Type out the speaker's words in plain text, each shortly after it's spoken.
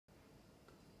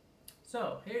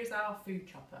So here's our food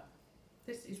chopper.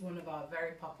 This is one of our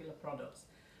very popular products.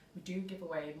 We do give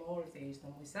away more of these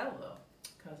than we sell though,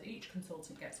 because each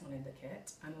consultant gets one in the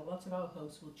kit, and a lot of our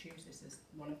hosts will choose this as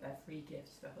one of their free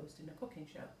gifts for hosting a cooking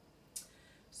show.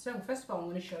 So first of all, I'm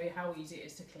going to show you how easy it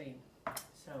is to clean.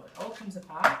 So it all comes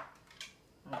apart,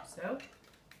 like so.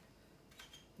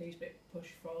 These bits push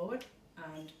forward,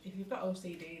 and if you've got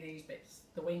OCD, these bits,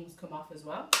 the wings come off as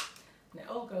well, and it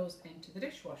all goes into the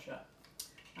dishwasher.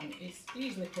 And it's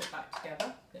easily put back together,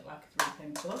 a bit like a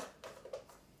 3-pin plug,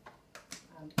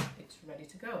 and it's ready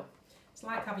to go. It's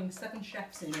like having 7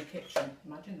 chefs in your kitchen,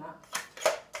 imagine that.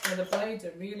 So the blades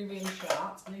are really, really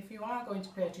sharp, and if you are going to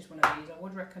purchase one of these, I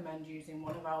would recommend using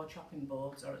one of our chopping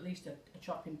boards, or at least a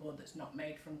chopping board that's not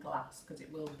made from glass, because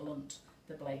it will blunt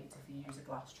the blades if you use a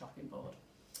glass chopping board.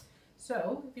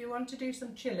 So if you want to do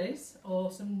some chilies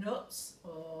or some nuts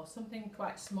or something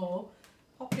quite small,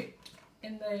 pop it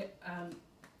in the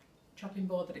chopping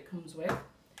board that it comes with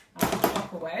and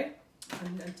chop away,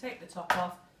 and then take the top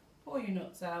off, pour your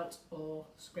nuts out or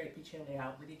scrape your chilli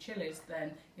out. With your chilies,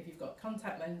 then if you've got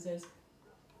contact lenses,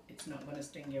 it's not going to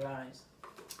sting your eyes.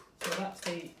 So that's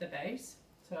the base.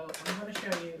 So I'm going to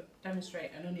show you,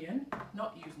 demonstrate an onion,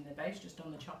 not using the base, just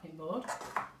on the chopping board.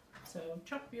 So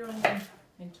chop your onion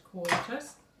into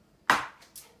quarters,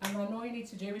 and then all you need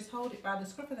to do is hold it by the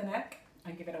scruff of the neck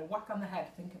and give it a whack on the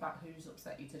head. Think about who's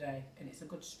upset you today, and it's a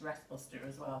good stress buster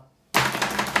as well.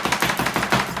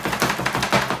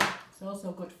 It's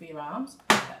also good for your arms,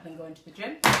 better than going to the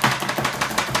gym.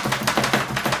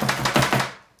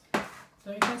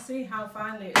 So you can see how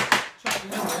finely it's chopped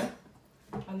the onion,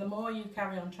 and the more you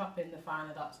carry on chopping, the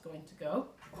finer that's going to go.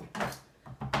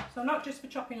 So not just for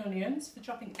chopping onions, for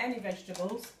chopping any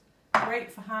vegetables.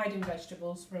 Great for hiding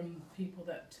vegetables from people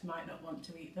that might not want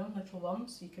to eat them, little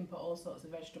ones. You can put all sorts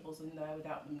of vegetables in there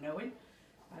without them knowing.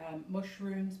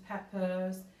 Mushrooms,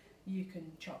 peppers, you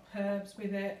can chop herbs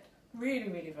with it. Really,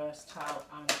 really versatile,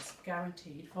 and it's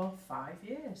guaranteed for 5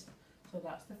 years. So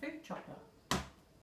that's the food chopper.